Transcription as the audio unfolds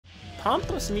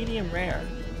Pompous medium rare.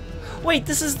 Wait,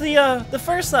 this is the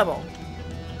first level.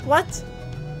 What?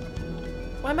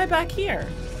 Why am I back here?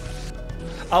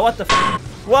 Oh, what the f—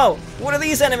 Whoa, what are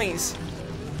these enemies?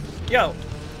 Yo,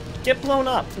 get blown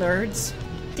up, nerds.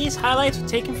 These highlights were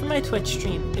taken from my Twitch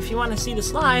stream. If you want to see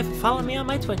this live, follow me on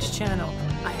my Twitch channel.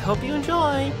 I hope you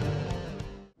enjoy.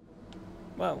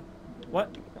 Whoa,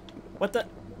 what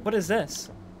is this?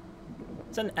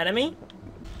 Is that an enemy?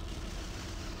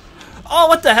 Oh,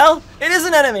 what the hell? It is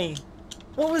an enemy!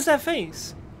 What was that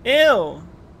face? Ew.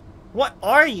 What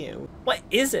are you? What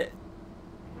is it?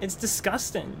 It's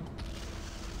disgusting.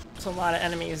 There's a lot of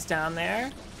enemies down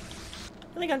there.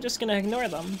 I think I'm just gonna ignore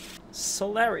them.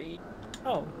 Solari.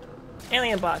 Oh.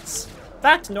 Alien bots.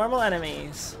 Back to normal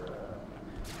enemies.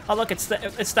 Oh look, it's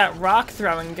that rock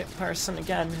throwing person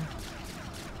again.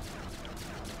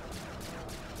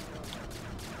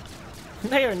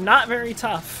 They are not very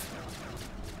tough.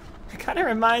 It kinda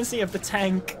reminds me of the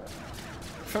tank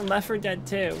from Left 4 Dead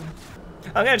 2.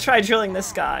 I'm gonna try drilling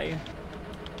this guy.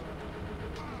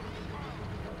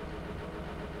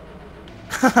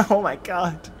 Oh my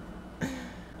god.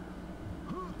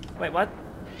 Wait, what?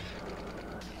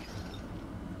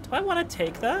 Do I want to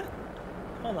take that?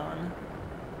 Hold on.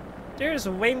 There's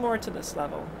way more to this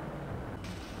level.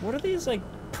 What are these, like,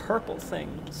 purple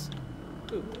things?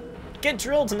 Ooh. Get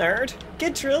drilled, nerd!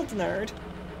 Get drilled, nerd!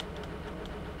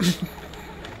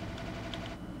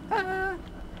 Ah.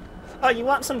 Oh, you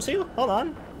want some too? Hold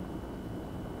on.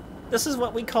 This is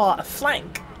what we call a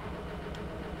flank.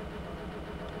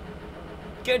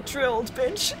 Get drilled,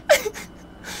 bitch!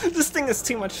 This thing is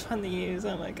too much fun to use,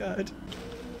 oh my god.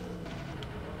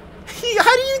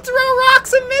 How do you throw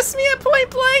rocks and miss me at point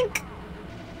blank?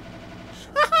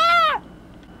 Haha!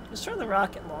 Let's try the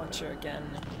rocket launcher again.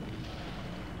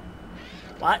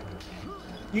 What?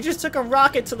 You just took a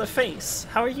rocket to the face.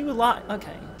 How are you alive?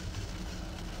 Okay.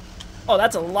 Oh,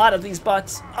 that's a lot of these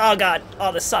butts. Oh god.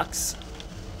 Oh, this sucks.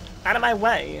 Out of my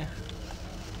way.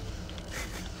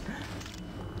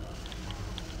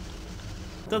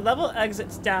 The level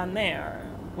exits down there.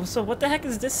 Well, so what the heck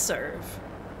does this serve?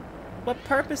 What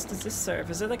purpose does this serve?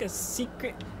 Is it like a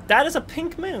secret? That is a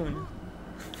pink moon.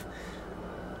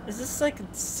 Is this like a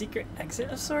secret exit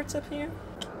of sorts up here?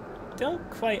 Don't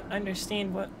quite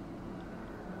understand what...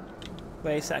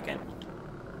 Wait a second.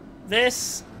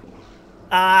 This...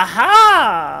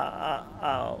 Aha!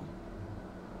 Oh.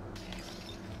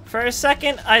 For a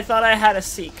second, I thought I had a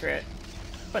secret.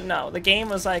 But no, the game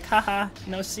was like, haha,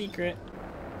 no secret.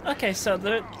 Okay, so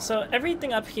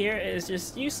everything up here is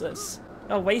just useless.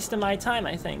 A waste of my time,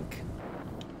 I think.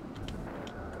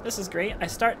 This is great. I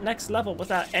start next level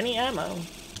without any ammo.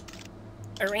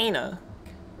 Arena.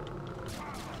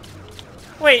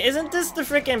 Wait, isn't this the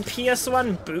freaking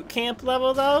PS1 boot camp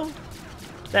level though?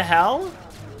 The hell?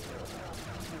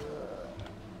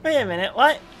 Wait a minute,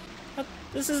 what?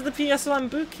 This is the PS1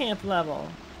 boot camp level.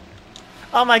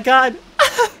 Oh my god!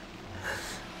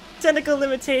 Technical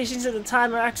limitations at the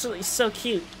time are actually so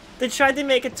cute. They tried to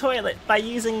make a toilet by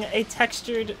using a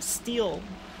textured steel.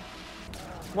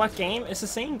 What game? It's the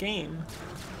same game.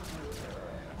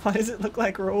 Why does it look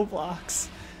like Roblox?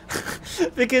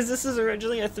 Because this is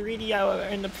originally a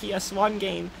 3D in the PS1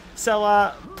 game, so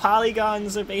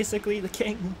polygons are basically the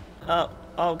king.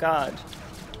 Oh god.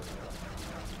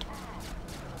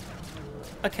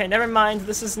 Okay, never mind.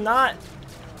 This is not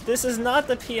the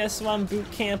PS1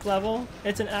 boot camp level.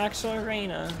 It's an actual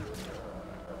arena.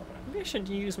 Maybe I should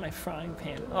use my frying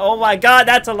pan. Oh my god,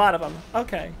 that's a lot of them.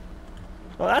 Okay.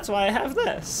 Well, that's why I have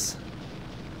this.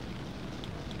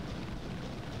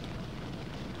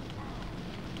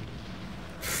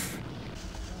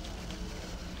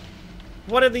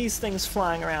 What are these things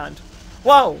flying around?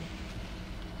 Whoa!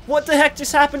 What the heck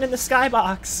just happened in the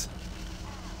skybox?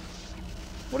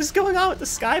 What is going on with the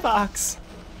skybox?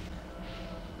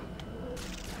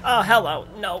 Oh, hello.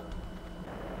 No.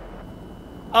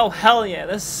 Oh, hell yeah.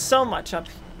 There's so much up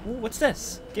here. Ooh, what's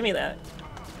this? Give me that.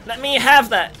 Let me have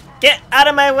that. Get out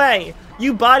of my way,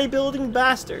 you bodybuilding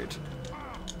bastard.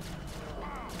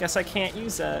 Guess I can't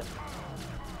use that.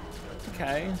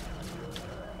 Okay.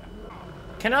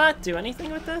 Can I do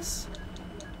anything with this?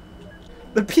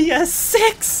 The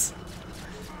PS6!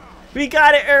 We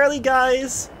got it early,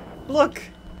 guys! Look!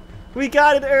 We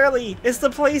got it early! It's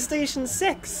the PlayStation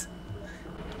 6!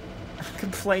 I can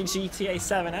play GTA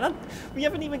 7. We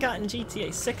haven't even gotten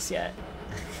GTA 6 yet.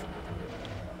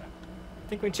 I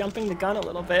think we're jumping the gun a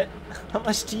little bit.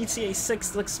 Unless GTA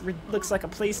 6 looks like a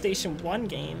PlayStation 1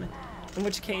 game. In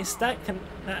which case, I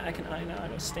now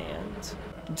understand.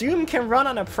 Doom can run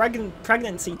on a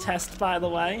pregnancy test, by the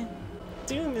way.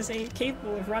 Doom is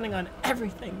capable of running on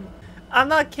everything. I'm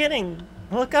not kidding.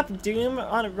 Look up Doom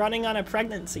running on a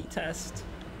pregnancy test.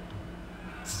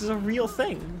 This is a real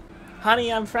thing.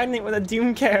 Honey, I'm pregnant with a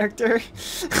Doom character.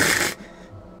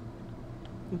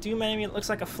 Doom enemy that looks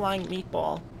like a flying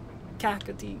meatball.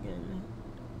 Cacodemon.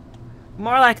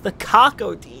 More like the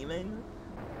Cacodemon.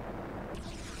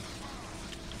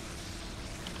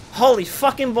 Holy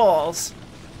fucking balls.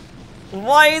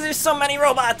 Why are there so many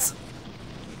robots?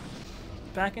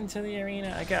 Back into the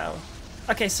arena I go.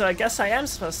 Okay, so I guess I am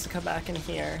supposed to come back in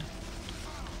here.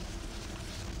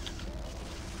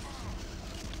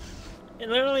 It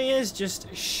literally is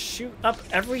just shoot up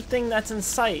everything that's in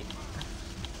sight.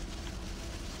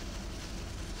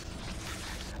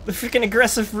 The freaking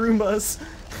aggressive Roombas.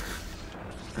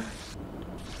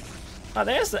 Oh,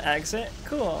 there's the exit.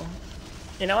 Cool.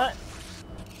 You know what?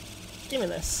 Give me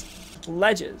this.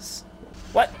 Ledges.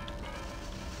 What?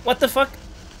 What the fuck?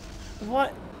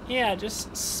 What? Yeah,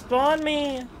 just spawn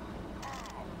me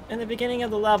in the beginning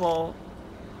of the level.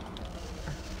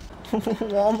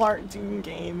 Walmart Doom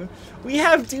game. We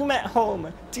have Doom at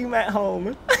home. Doom at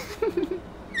home.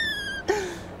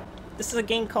 This is a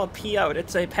game called P.O.'d.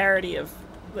 It's a parody of,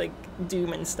 like,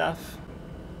 Doom and stuff.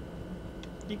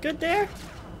 You good there?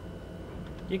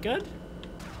 You good?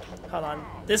 Hold on.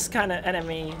 This kind of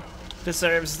enemy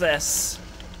deserves this.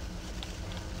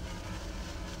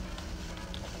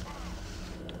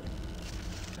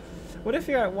 What if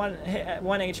you're at 1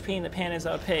 HP and the pan is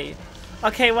OP?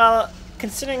 Okay, well,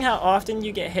 considering how often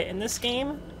you get hit in this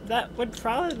game, that would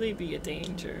probably be a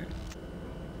danger.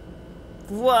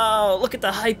 Whoa, look at the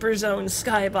Hyperzone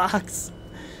skybox.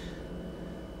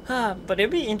 But it'd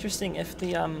be interesting if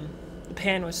the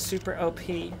pan was super OP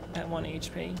at 1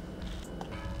 HP.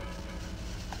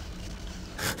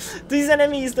 These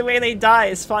enemies, the way they die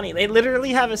is funny. They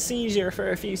literally have a seizure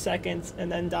for a few seconds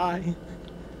and then die.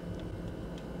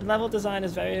 Level design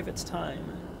is very of its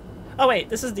time. Oh wait,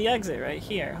 this is the exit right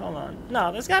here. Hold on.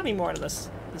 No, there's gotta be more to this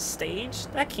stage.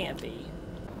 That can't be.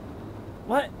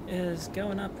 What is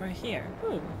going up right here?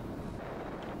 Ooh.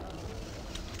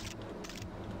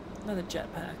 Another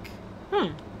jetpack.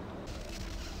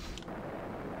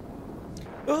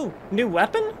 Ooh, new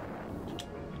weapon?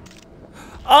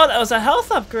 Oh, that was a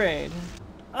health upgrade.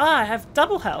 Ah, I have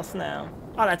double health now.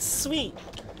 Oh, that's sweet.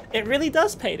 It really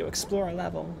does pay to explore a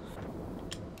level.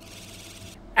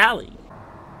 Alley.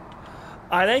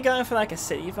 Are they going for like a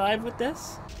city vibe with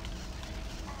this?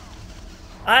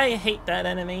 I hate that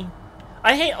enemy.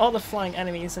 I hate all the flying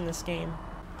enemies in this game.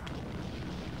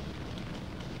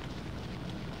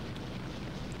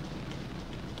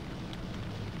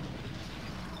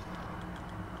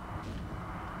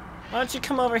 Why don't you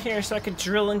come over here so I could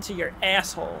drill into your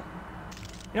asshole?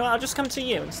 You know what, I'll just come to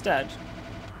you instead.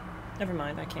 Never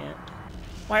mind, I can't.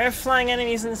 Why are flying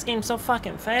enemies in this game so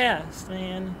fucking fast,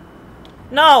 man?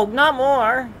 No, not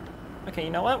more! Okay, you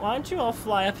know what? Why don't you all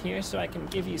fly up here so I can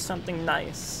give you something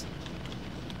nice?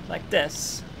 Like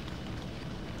this.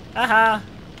 Aha!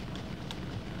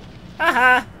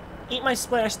 Aha! Eat my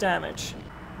splash damage.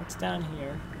 What's down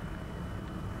here?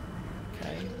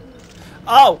 Okay.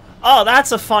 Oh! Oh,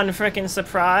 that's a fun frickin'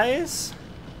 surprise!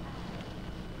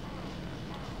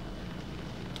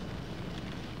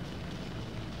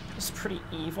 It's pretty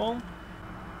evil.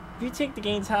 If you take the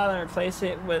game title and replace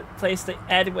the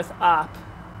ed with op.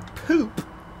 Poop!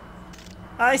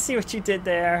 I see what you did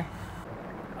there.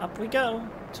 Up we go.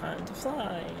 Time to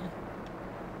fly.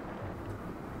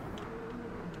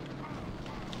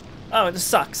 Oh, this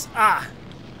sucks. Ah!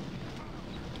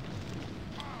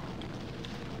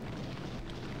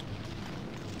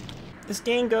 This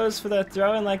game goes for the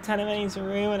throw in like 10 enemies a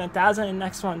room and 1,000 in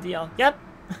next one deal. Yep.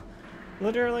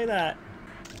 Literally that.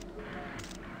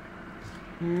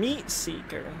 Meat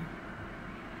Seeker.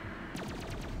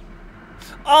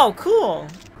 Oh, cool!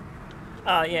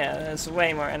 Oh yeah, there's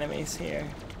way more enemies here.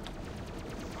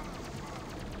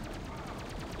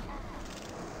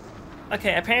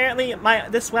 Okay, apparently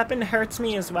this weapon hurts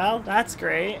me as well. That's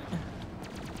great.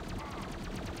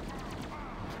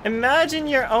 Imagine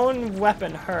your own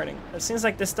weapon hurting. It seems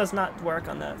like this does not work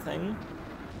on that thing.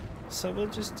 So we'll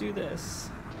just do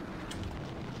this.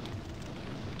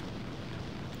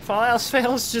 If all else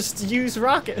fails, just use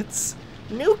rockets.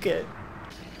 Nuke it.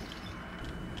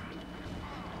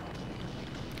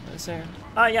 What is there?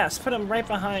 Oh yes, put them right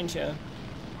behind you.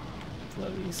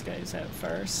 Blow these guys out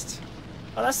first.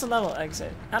 Oh, that's the level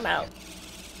exit. I'm out.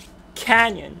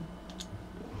 Canyon.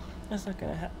 That's not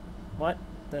gonna happen. What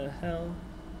the hell?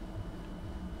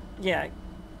 Yeah.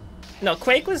 No,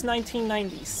 Quake was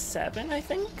 1997, I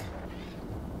think?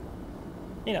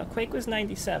 You know, Quake was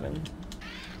 97.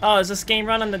 Oh, is this game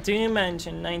run on the Doom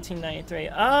engine, 1993?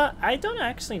 I don't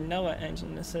actually know what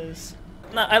engine this is.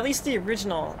 No, at least the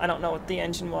original, I don't know what the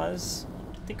engine was.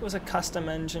 I think it was a custom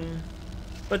engine.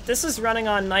 But this is running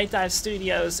on Night Dive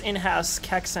Studios' in-house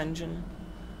Kex engine.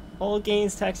 Old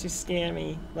games textures scare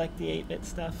me, like the 8-bit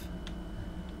stuff.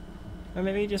 Or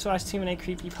maybe you just watched too many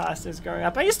creepypastas growing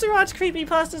up. I used to watch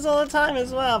creepypastas all the time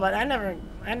as well, but I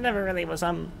never really was,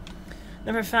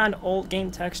 never found old game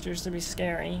textures to be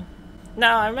scary.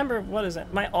 Now, I remember, what is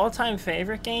it? My all-time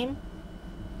favorite game,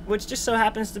 which just so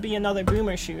happens to be another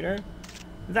boomer shooter.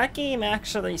 That game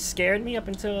actually scared me up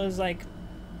until it was like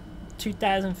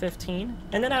 2015.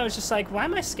 And then I was just like, why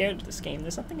am I scared of this game?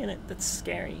 There's nothing in it that's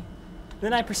scary.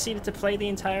 Then I proceeded to play the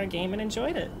entire game and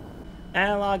enjoyed it.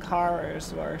 Analog Horror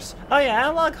is worse. Oh yeah,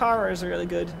 Analog Horror is really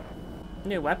good.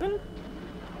 New weapon?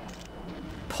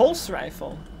 Pulse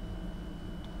rifle.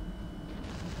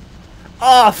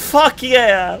 Oh, fuck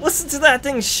yeah! Listen to that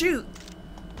thing shoot!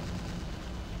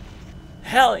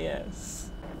 Hell yes.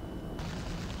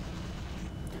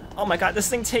 Oh my god, this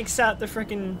thing takes out the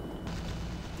frickin'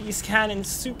 these cannons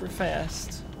super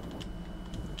fast.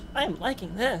 I am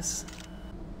liking this.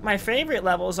 My favorite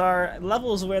levels are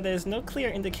levels where there's no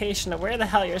clear indication of where the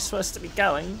hell you're supposed to be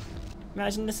going.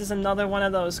 Imagine this is another one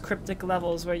of those cryptic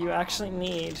levels where you actually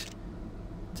need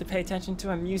to pay attention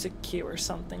to a music cue or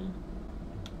something.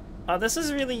 Oh, this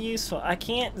is really useful. I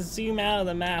can't zoom out of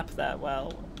the map that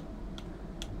well.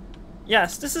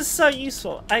 Yes, this is so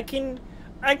useful. I can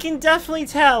definitely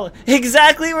tell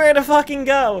exactly where to fucking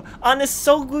go on this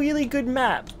so really good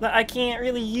map that I can't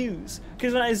really use.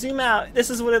 Because when I zoom out,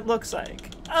 this is what it looks like.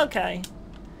 Okay.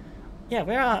 Yeah,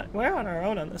 we're on our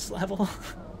own on this level.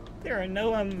 There are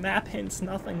no map hints,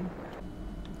 nothing.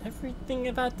 Everything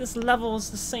about this level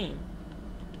is the same.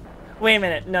 Wait a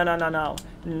minute. No. No.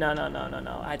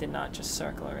 I did not just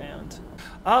circle around.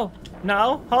 Oh,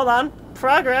 no. Hold on.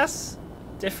 Progress.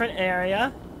 Different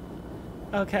area.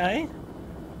 Okay.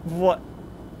 What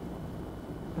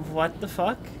the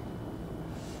fuck?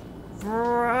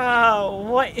 Bro,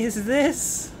 what is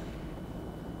this?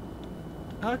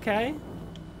 Okay.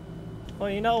 Well,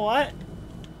 you know what?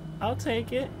 I'll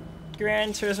take it.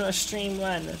 Gran Turismo stream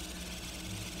when?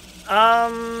 I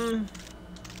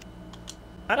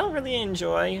don't really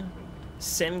enjoy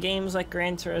sim games like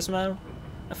Gran Turismo.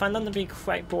 I find them to be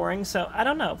quite boring, so I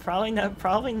don't know.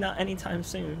 Probably not anytime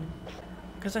soon.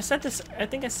 Because I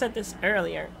think I said this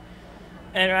earlier.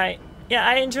 And right, yeah,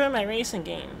 I enjoy my racing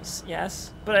games,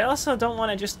 yes. But I also don't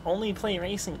want to just only play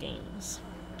racing games.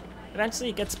 Eventually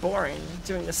it gets boring,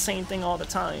 doing the same thing all the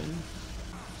time.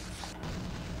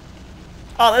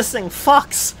 Oh, this thing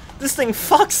fucks! This thing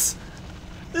fucks!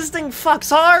 This thing fucks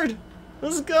hard!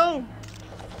 Let's go!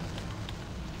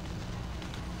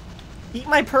 Eat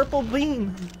my purple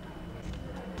beam!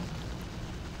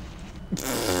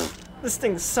 This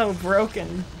thing's so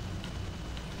broken.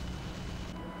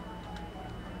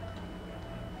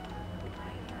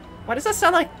 Why does that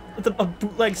sound like a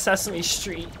bootleg Sesame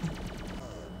Street?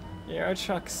 Euro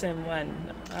Truck Sim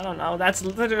when? I don't know. That's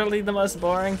literally the most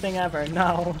boring thing ever.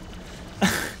 No.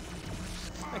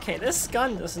 Okay, this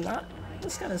gun is not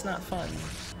fun.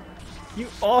 You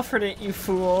offered it, you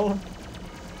fool.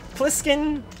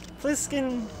 Pliskin.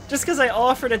 Just because I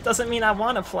offered it doesn't mean I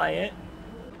want to play it.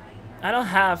 I don't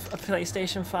have a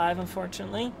PlayStation 5,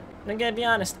 unfortunately. I'm gonna be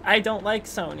honest, I don't like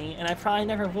Sony, and I probably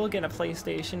never will get a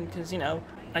PlayStation because, you know,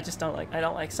 I don't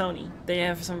like Sony. They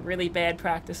have some really bad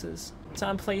practices. It's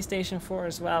on PlayStation 4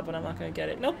 as well, but I'm not gonna get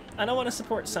it. Nope, I don't want to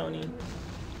support Sony.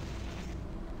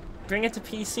 Bring it to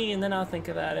PC and then I'll think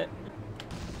about it.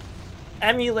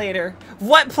 Emulator.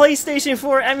 What PlayStation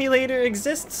 4 emulator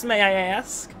exists, may I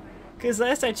ask? Because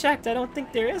last I checked, I don't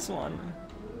think there is one.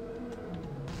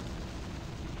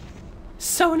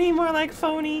 Sony, more like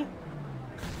phony.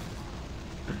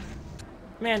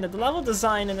 Man, the level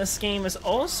design in this game is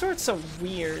all sorts of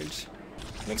weird.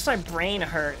 Makes my brain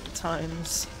hurt at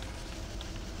times.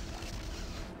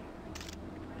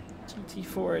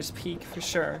 GT4 is peak for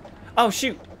sure. Oh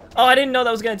shoot! Oh, I didn't know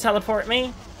that was gonna teleport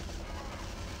me.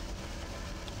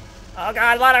 Oh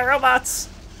god, a lot of robots!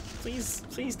 Please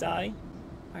die.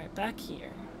 Alright, back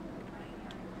here.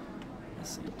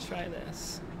 Let's see, try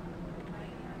this.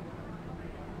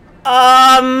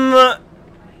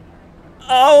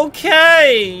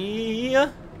 Okay.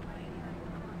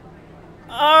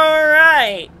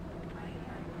 Alright.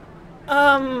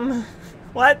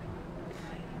 What?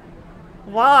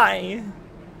 Why?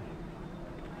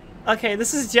 Okay,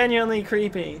 this is genuinely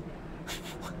creepy.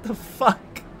 What the fuck?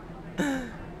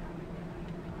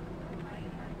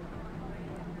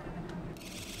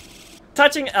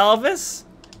 Touching Elvis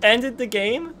ended the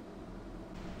game?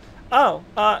 Oh,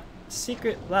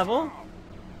 secret level?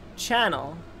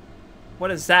 Channel.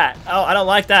 What is that? Oh, I don't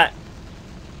like that.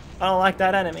 I don't like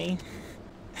that enemy.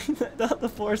 The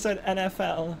floor said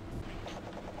NFL.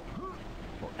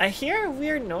 I hear a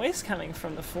weird noise coming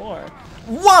from the floor.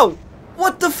 Whoa!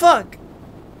 What the fuck?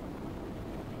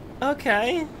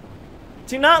 Okay.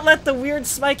 Do not let the weird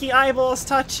spiky eyeballs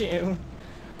touch you.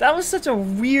 That was such a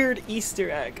weird Easter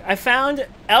egg. I found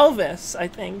Elvis, I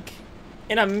think,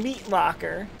 in a meat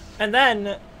locker. And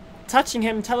then, touching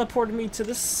him teleported me to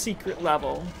this secret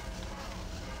level.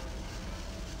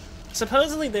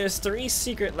 Supposedly there's 3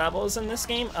 secret levels in this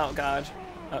game. Oh god.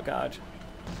 Oh god.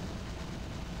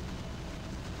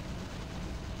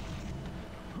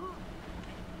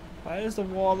 Why does the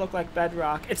wall look like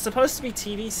bedrock? It's supposed to be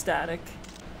TV static.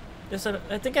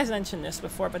 I think I mentioned this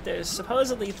before, but there's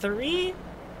supposedly 3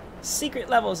 secret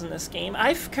levels in this game.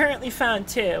 I've currently found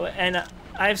 2, and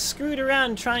I've screwed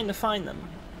around trying to find them.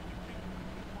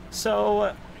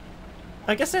 So,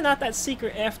 I guess they're not that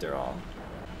secret after all.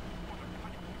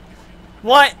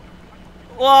 What?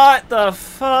 What the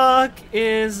fuck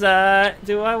is that?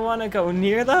 Do I want to go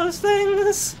near those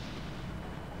things?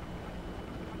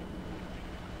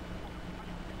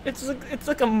 It's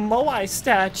like a Moai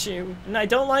statue, and I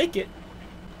don't like it.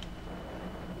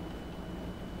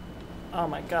 Oh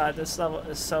my god, this level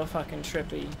is so fucking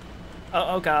trippy.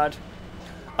 Oh god.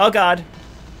 Oh god.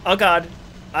 Oh god.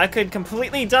 I could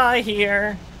completely die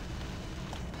here.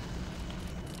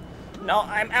 No,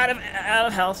 I'm out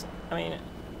of health. I mean,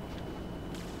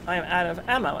 I'm out of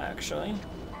ammo actually.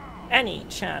 Any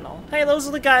channel. Hey, those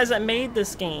are the guys that made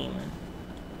this game.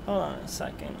 Hold on a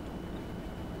second.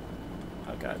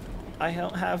 Oh god. I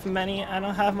don't have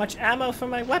much ammo for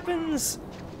my weapons!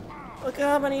 Look at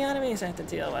how many enemies I have to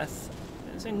deal with.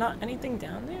 Is there not anything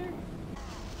down there?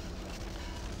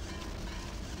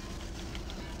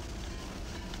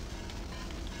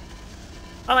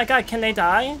 Oh my god, can they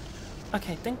die?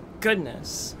 Okay, thank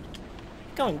goodness.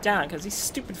 I'm going down because these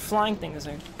stupid flying things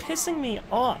are pissing me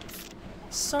off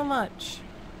so much.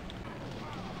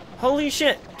 Holy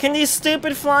shit, can these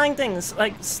stupid flying things,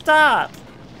 like, stop?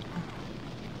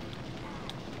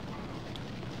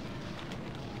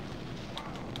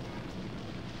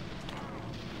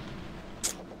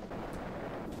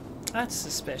 That's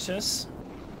suspicious.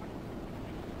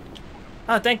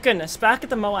 Oh, thank goodness. Back at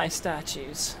the Moai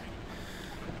statues.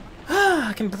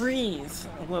 I can breathe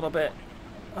a little bit.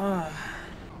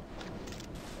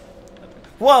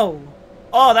 Whoa!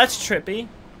 Oh, that's trippy.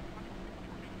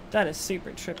 That is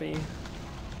super trippy.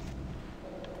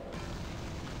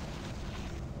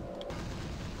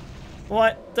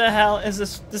 What the hell is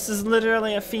this? This is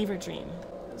literally a fever dream.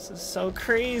 This is so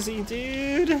crazy,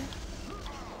 dude.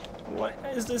 What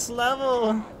is this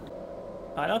level?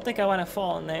 I don't think I want to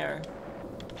fall in there.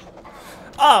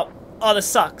 Oh! Oh, this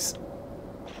sucks.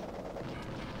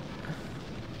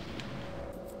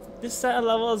 This set of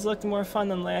levels looked more fun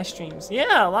than last streams.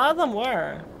 Yeah, a lot of them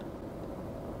were.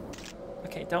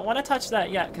 Okay, don't want to touch that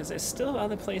yet, because there's still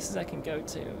other places I can go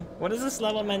to. What is this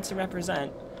level meant to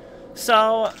represent?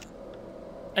 So,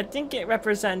 I think it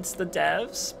represents the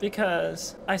devs,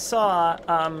 because I saw,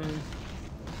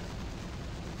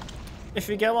 if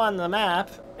you go on the map,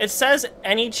 it says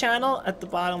any channel at the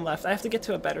bottom left. I have to get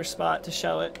to a better spot to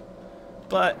show it.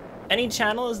 But any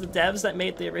channel is the devs that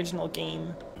made the original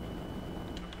game.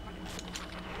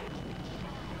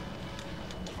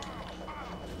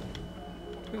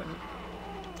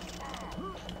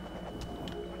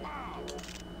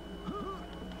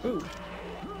 Ooh.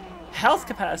 Health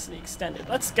capacity extended.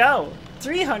 Let's go!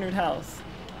 300 health.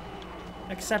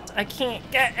 Except I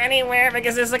can't get anywhere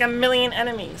because there's like a million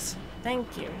enemies.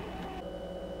 Thank you.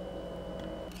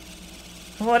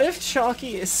 What if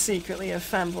Chalky is secretly a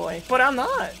femboy? But I'm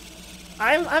not.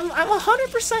 I'm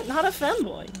 100% not a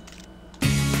femboy.